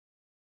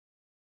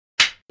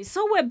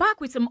So we're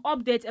back with some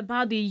updates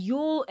about the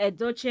Yul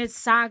Edochie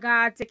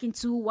saga, taking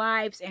two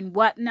wives and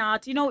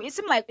whatnot. It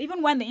seems like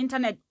even when the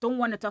internet don't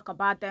want to talk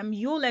about them,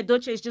 Yul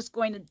Edochie is just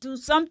going to do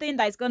something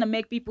that is going to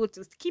make people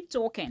to keep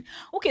talking.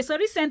 Okay, so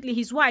recently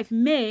his wife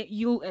May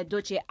Yul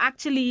Edochie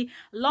actually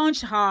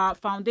launched her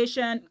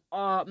foundation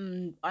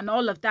and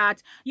all of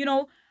that.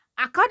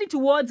 According to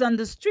words on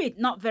the street,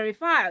 not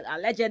verified,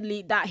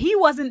 allegedly, that he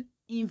wasn't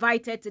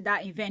invited to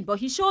that event, but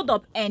he showed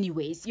up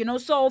anyways.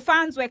 So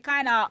fans were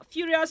kind of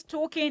furious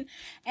talking,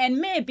 and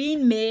May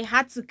being May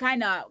had to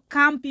kind of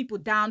calm people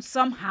down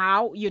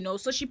somehow.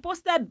 So she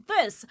posted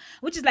this,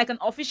 which is like an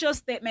official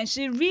statement.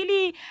 She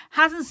really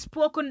hasn't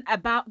spoken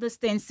about this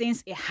thing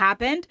since it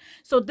happened,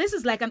 so this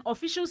is like an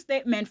official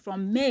statement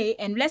from May,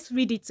 and let's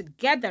read it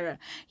together.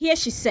 Here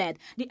she said,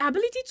 the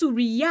ability to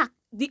react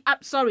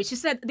she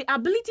said the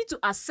ability to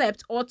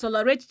accept or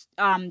tolerate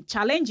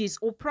challenges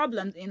or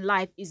problems in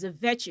life is a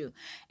virtue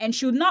and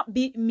should not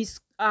be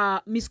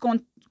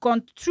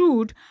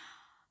misconstrued.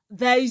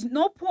 There is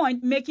no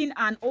point making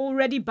an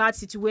already bad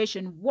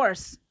situation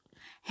worse.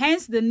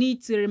 Hence, the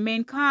need to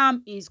remain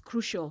calm is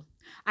crucial.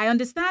 I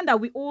understand that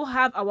we all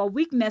have our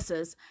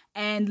weaknesses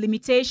and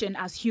limitations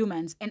as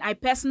humans, and I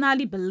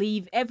personally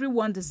believe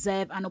everyone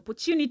deserves an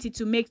opportunity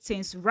to make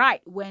things right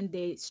when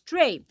they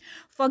stray.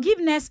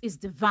 Forgiveness is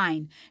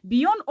divine.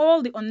 Beyond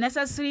all the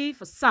unnecessary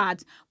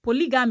facades,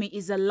 polygamy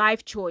is a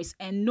life choice,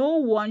 and no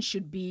one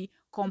should be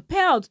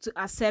compelled to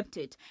accept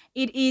it.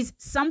 It is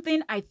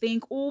something I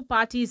think all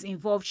parties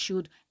involved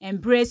should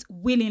embrace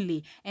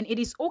willingly, and it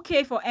is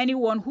okay for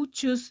anyone who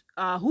chooses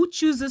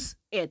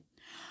it.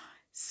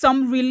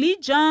 Some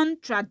religion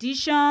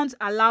traditions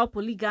allow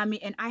polygamy,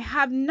 and I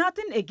have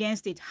nothing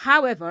against it.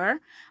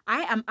 However,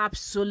 I am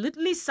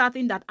absolutely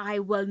certain that I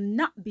will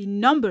not be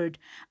numbered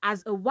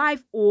as a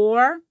wife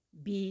or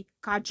be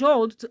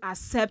cajoled to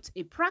accept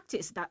a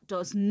practice that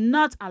does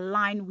not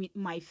align with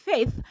my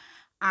faith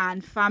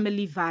and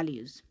family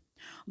values.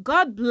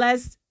 God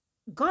blessed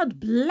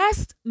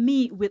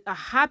me with a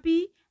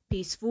happy,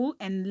 peaceful,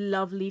 and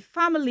lovely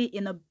family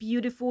in a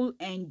beautiful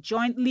and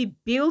jointly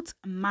built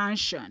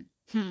mansion.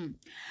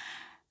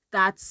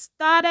 That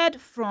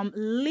started from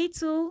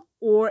little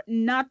or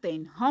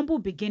nothing, humble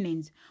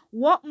beginnings.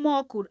 What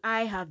more could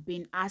I have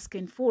been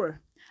asking for?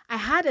 I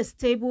had a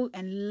stable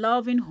and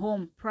loving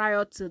home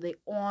prior to the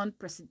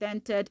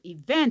unprecedented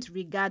event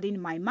regarding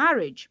my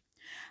marriage.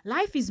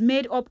 Life is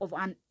made up of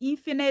an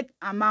infinite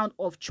amount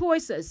of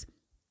choices.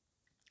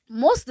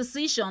 Most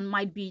decisions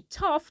might be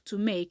tough to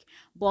make,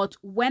 but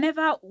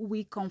whenever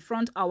we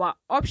confront our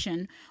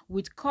option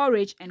with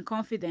courage and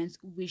confidence,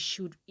 we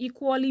should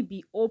equally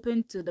be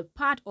open to the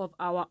path of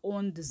our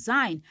own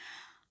design.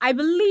 I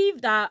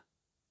believe that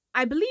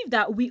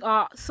we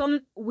are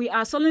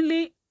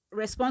solely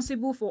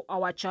responsible for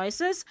our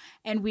choices,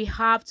 and we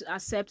have to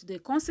accept the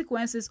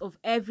consequences of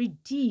every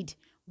deed,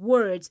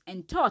 words,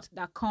 and thought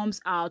that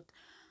comes out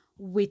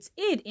with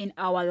it in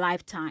our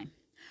lifetime.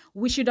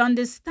 We should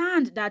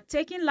understand that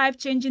taking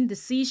life-changing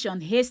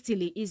decisions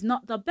hastily is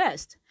not the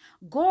best.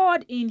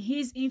 God, in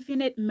His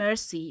infinite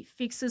mercy,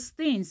 fixes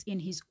things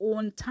in His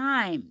own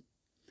time.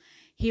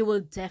 He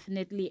will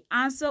definitely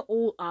answer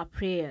all our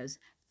prayers.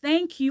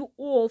 Thank you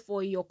all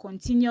for your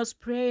continuous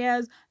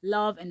prayers,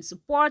 love, and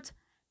support.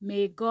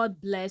 May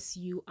God bless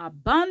you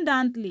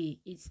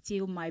abundantly. It's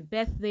still my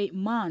birthday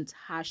month.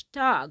 #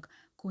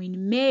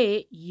 Queen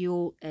May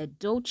Yul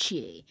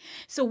Edochie.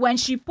 So when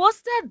she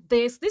posted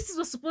this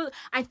was supposed,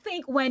 I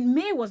think when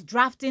May was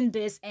drafting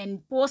this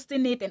and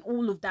posting it and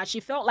all of that, she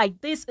felt like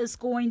this is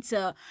going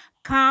to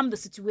calm the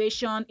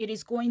situation. It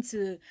is going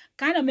to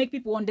kind of make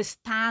people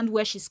understand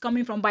where she's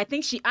coming from. But I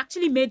think she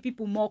actually made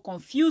people more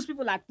confused.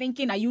 People are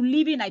thinking, are you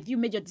leaving? Have you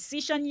made your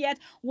decision yet?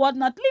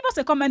 Whatnot. Leave us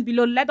a comment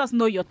below. Let us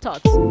know your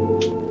thoughts.